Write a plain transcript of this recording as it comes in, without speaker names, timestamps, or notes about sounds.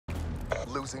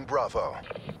Losing Bravo.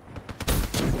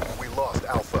 We lost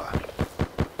Alpha.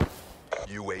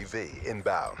 UAV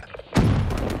inbound.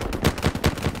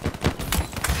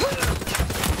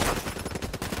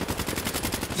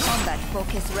 Combat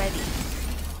focus ready.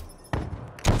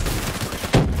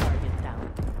 Target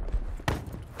down.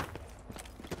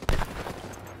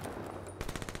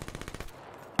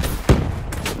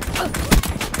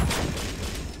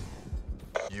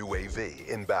 UAV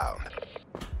inbound.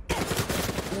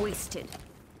 Wasted.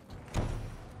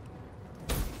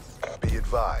 Be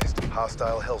advised,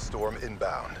 hostile Hellstorm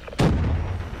inbound.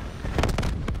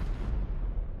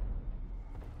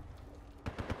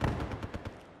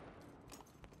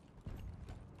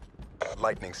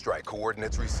 Lightning strike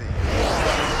coordinates received.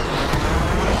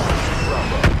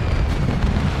 Bravo.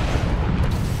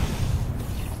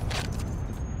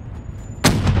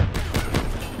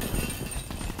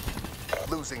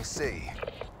 Losing C.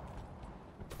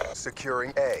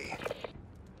 Securing A.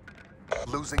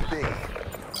 Losing B.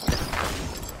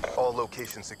 All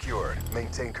locations secured.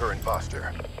 Maintain current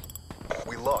posture.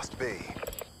 We lost B.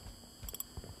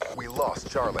 We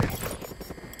lost Charlie.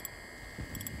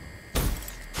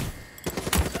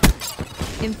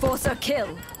 Enforcer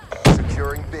kill.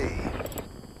 Securing B.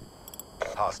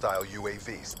 Hostile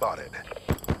UAV spotted.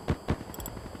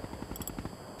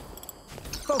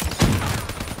 Focus.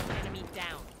 Enemy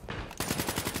down.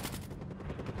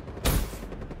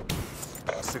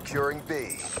 Securing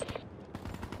B.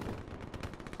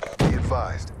 Be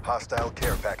advised, hostile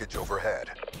care package overhead.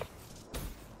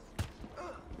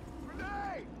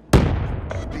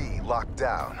 B locked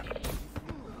down.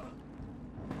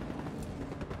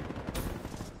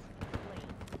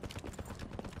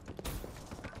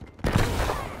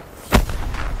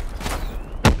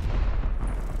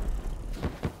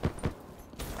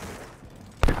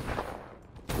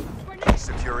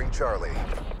 Securing Charlie.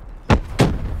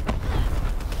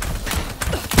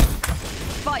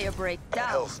 Firebreak down.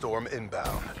 Hellstorm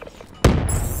inbound.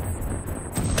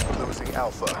 Losing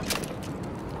Alpha.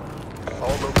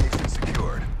 All locations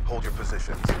secured. Hold your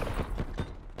positions.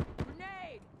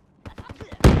 Grenade!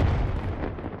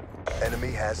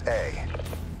 Enemy has A.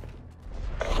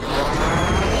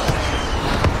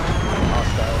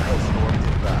 Hostile Hellstorm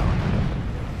inbound.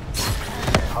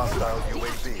 Hostile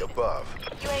UAV above.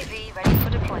 UAV ready for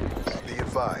deployment. Be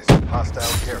advised,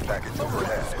 hostile care package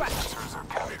overhead.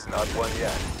 It's not one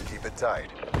yet. Keep it tight.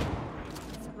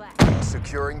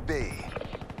 Securing B.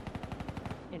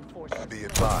 Enforcer. Be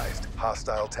advised,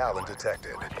 hostile Talon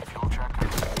detected.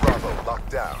 Bravo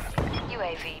locked down.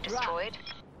 UAV destroyed.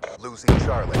 Losing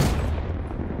Charlie.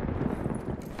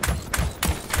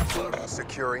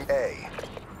 Securing A.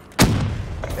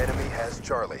 Enemy has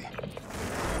Charlie.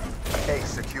 A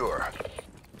secure.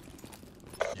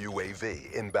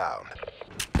 UAV inbound.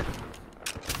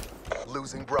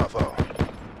 Losing Bravo.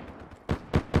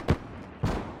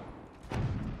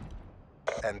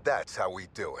 And that's how we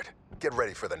do it. Get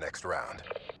ready for the next round.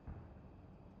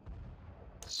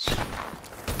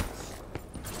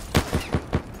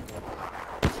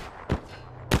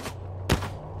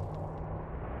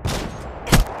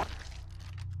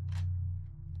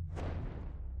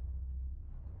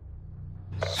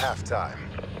 Halftime.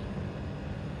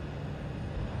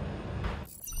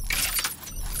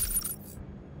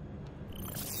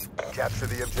 Capture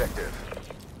the objective.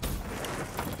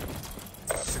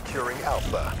 Securing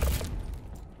Alpha.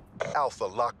 Alpha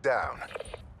locked down.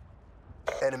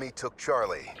 Enemy took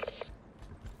Charlie.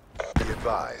 Be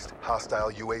advised,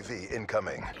 hostile UAV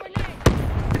incoming.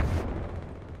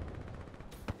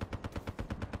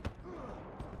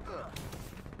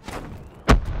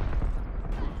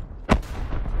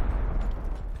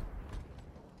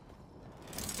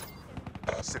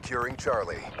 Securing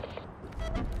Charlie.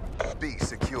 B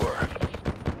secure.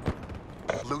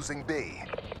 Losing B.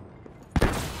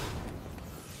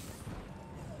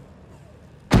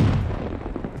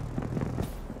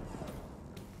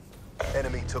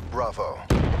 Enemy took Bravo.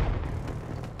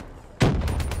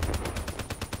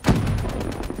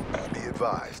 Be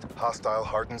advised, hostile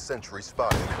hardened sentry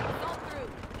spotted.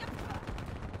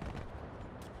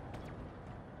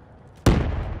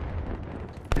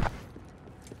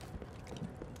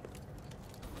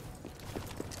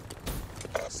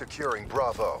 Securing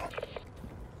Bravo.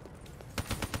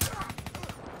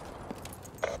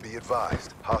 Be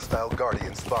advised, hostile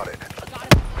Guardian spotted.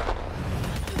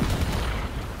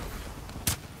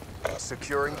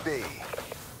 Securing B.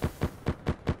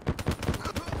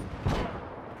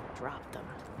 Drop them.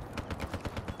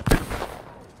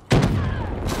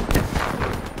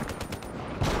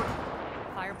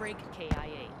 Firebreak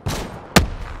KIA.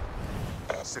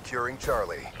 Securing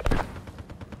Charlie.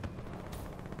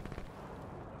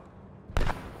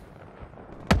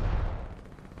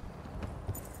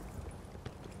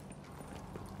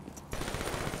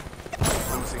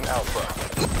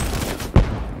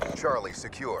 Charlie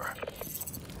secure.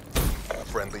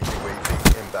 Friendly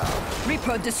UAV inbound.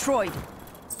 Repro destroyed.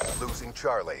 Losing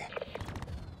Charlie.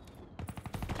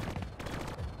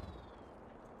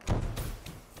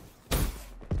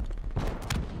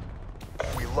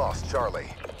 We lost Charlie.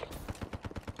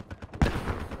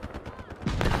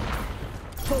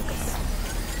 Focus.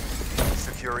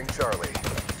 Securing Charlie.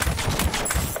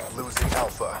 Losing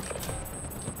Alpha.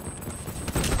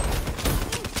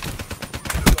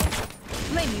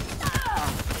 Blame you.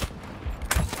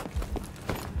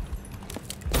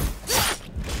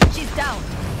 She's down.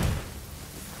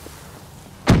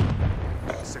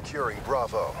 Securing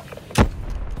Bravo.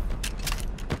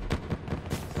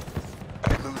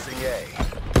 Losing A.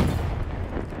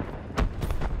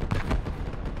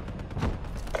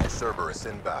 Cerberus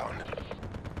inbound.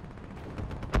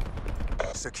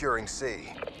 Securing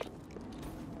C.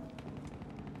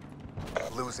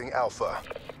 Losing Alpha.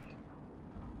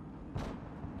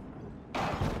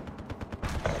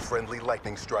 Friendly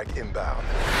lightning strike inbound.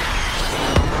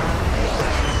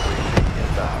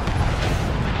 Inbound.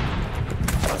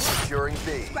 Securing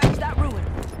B. Scratch that ruin.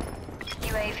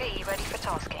 UAV ready for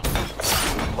tasking.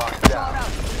 Locked Shot down. out.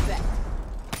 Respect.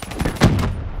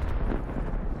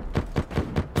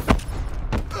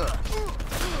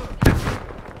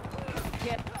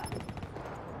 Get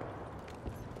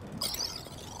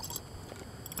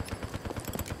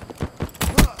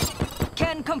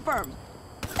Can confirm.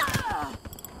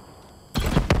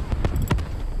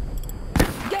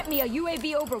 Get me a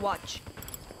UAV overwatch.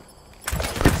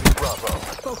 Losing Bravo.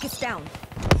 Focus down.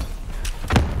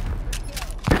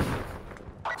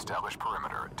 Establish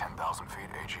perimeter at 10,000 feet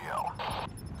AGL.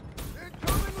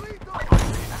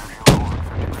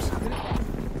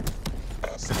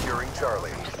 Securing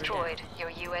Charlie. Destroyed your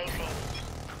UAV.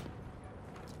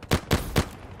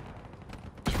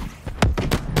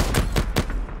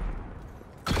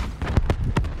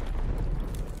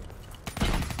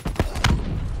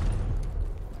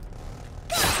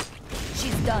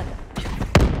 She's done.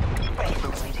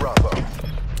 Losing Bravo.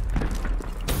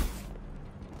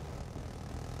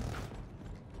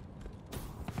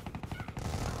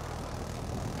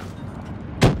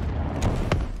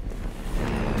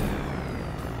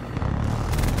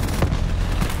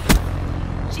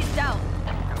 She's down.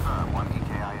 Confirm 1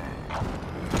 EKIA.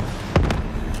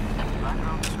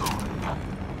 Background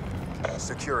destroyed.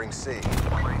 Securing C. Wait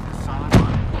is silent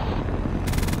line.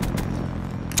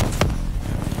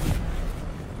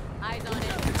 eyes on it.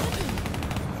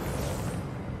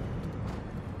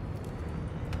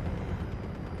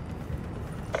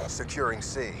 Securing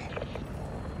C.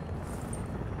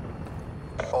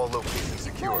 All locations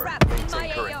secure. wrap in my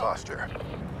Maintain current AO. posture.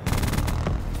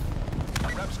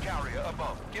 Reps carrier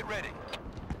above. Get ready.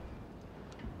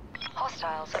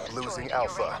 Hostiles have destroyed Losing your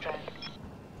Alpha. race drone.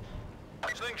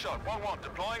 Slingshot 1-1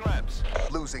 deploying reps.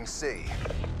 Losing C.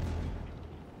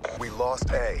 We lost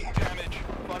A. Damage.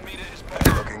 Fun meter is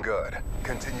paid. Looking good.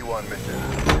 Continue on mission.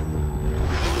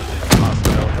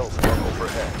 Hostile Hellstorm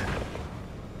overhead.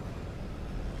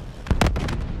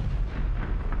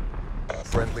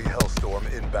 Friendly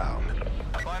Hellstorm inbound.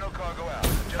 Final cargo out.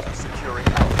 Just Securing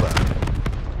Alpha.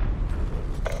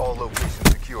 All locations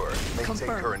secure. Maintain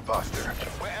Confirm. current posture.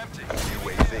 we're empty.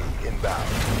 UAV inbound.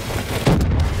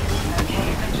 Okay,